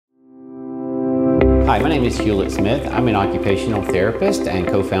Hi, my name is Hewlett Smith. I'm an occupational therapist and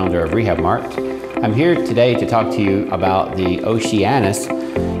co-founder of RehabMart. I'm here today to talk to you about the Oceanus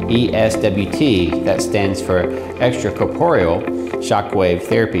SWT, that stands for Extracorporeal Shockwave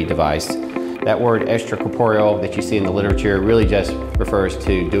Therapy device. That word extracorporeal that you see in the literature really just refers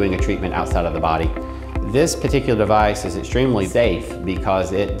to doing a treatment outside of the body. This particular device is extremely safe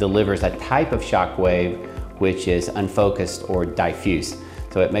because it delivers a type of shockwave which is unfocused or diffuse.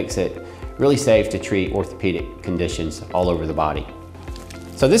 So it makes it really safe to treat orthopedic conditions all over the body.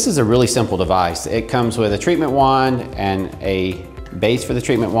 So this is a really simple device. It comes with a treatment wand and a base for the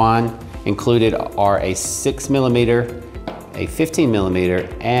treatment wand. Included are a 6mm, a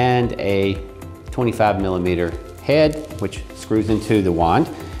 15mm, and a 25mm head, which screws into the wand,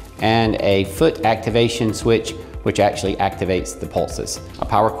 and a foot activation switch, which actually activates the pulses, a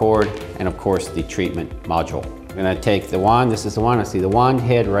power cord, and of course the treatment module. We're gonna take the wand, this is the wand, I see the wand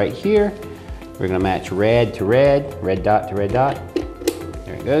head right here. We're gonna match red to red, red dot to red dot.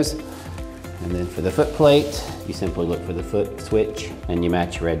 There it goes. And then for the foot plate, you simply look for the foot switch and you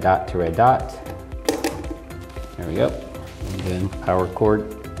match red dot to red dot. There we go. And then power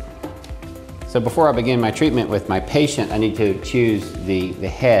cord. So before I begin my treatment with my patient, I need to choose the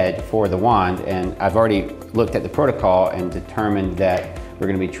head for the wand, and I've already looked at the protocol and determined that we're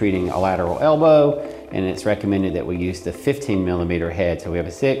going to be treating a lateral elbow, and it's recommended that we use the 15mm head. So we have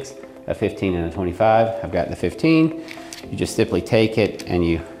a 6, a 15, and a 25. I've got the 15. You just simply take it and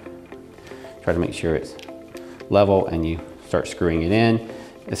you try to make sure it's level and you start screwing it in.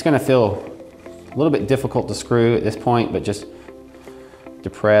 It's going to feel a little bit difficult to screw at this point, but just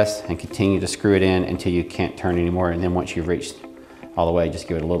depress and continue to screw it in until you can't turn anymore. And then once you've reached all the way, just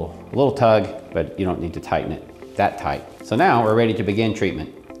give it a little tug, but you don't need to tighten it that tight. So now we're ready to begin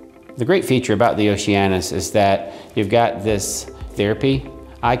treatment. The great feature about the Oceanus is that you've got this therapy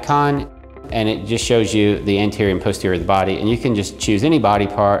icon, and it just shows you the anterior and posterior of the body, and you can just choose any body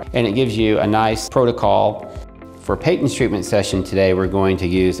part, and it gives you a nice protocol. For Peyton's treatment session today, we're going to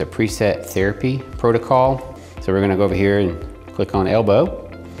use a preset therapy protocol. So we're gonna go over here and click on elbow,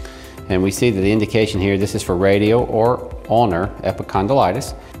 and we see that the indication here, this is for radial or ulnar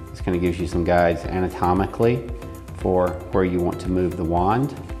epicondylitis. It's going to give you some guides anatomically for where you want to move the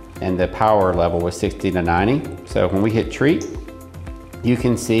wand, and the power level was 60 to 90. So when we hit treat, you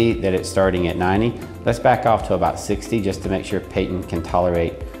can see that it's starting at 90. Let's back off to about 60 just to make sure Peyton can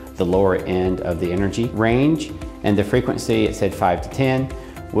tolerate the lower end of the energy range, and the frequency, it said 5 to 10.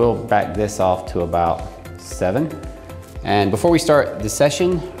 We'll back this off to about 7. And before we start the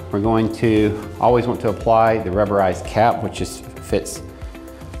session, we're going to always want to apply the rubberized cap, which just fits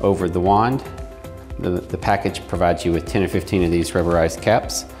over the wand. The package provides you with 10 or 15 of these rubberized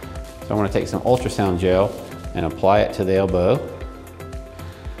caps. So I want to take some ultrasound gel and apply it to the elbow.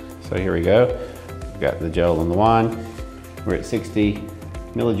 So here we go. We've got the gel on the wand. We're at 60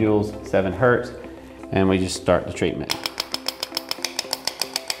 millijoules, 7 hertz, and we just start the treatment.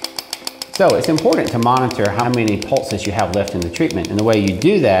 So it's important to monitor how many pulses you have left in the treatment. And the way you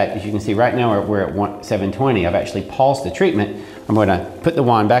do that, as you can see right now we're at 720. I've actually paused the treatment. I'm going to put the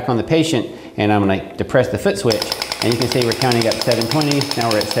wand back on the patient and I'm going to depress the foot switch. And you can see we're counting up 720,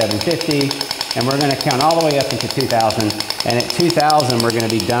 now we're at 750. And we're going to count all the way up into 2000. And at 2000 we're going to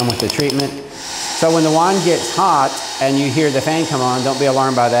be done with the treatment. So when the wand gets hot and you hear the fan come on, don't be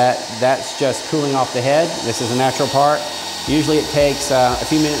alarmed by that. That's just cooling off the head. This is a natural part. Usually it takes a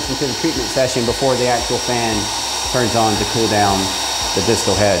few minutes into the treatment session before the actual fan turns on to cool down the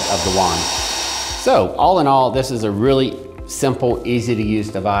distal head of the wand. So all in all, this is a really simple, easy to use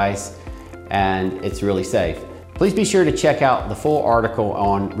device, and it's really safe. Please be sure to check out the full article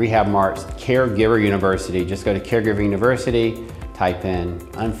on RehabMart's Caregiver University. Just go to Caregiver University, type in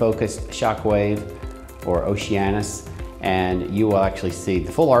unfocused shockwave or Oceanus, and you will actually see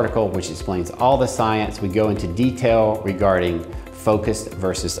the full article, which explains all the science. We go into detail regarding focused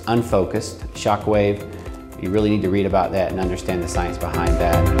versus unfocused shockwave. You really need to read about that and understand the science behind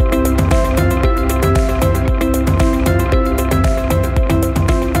that.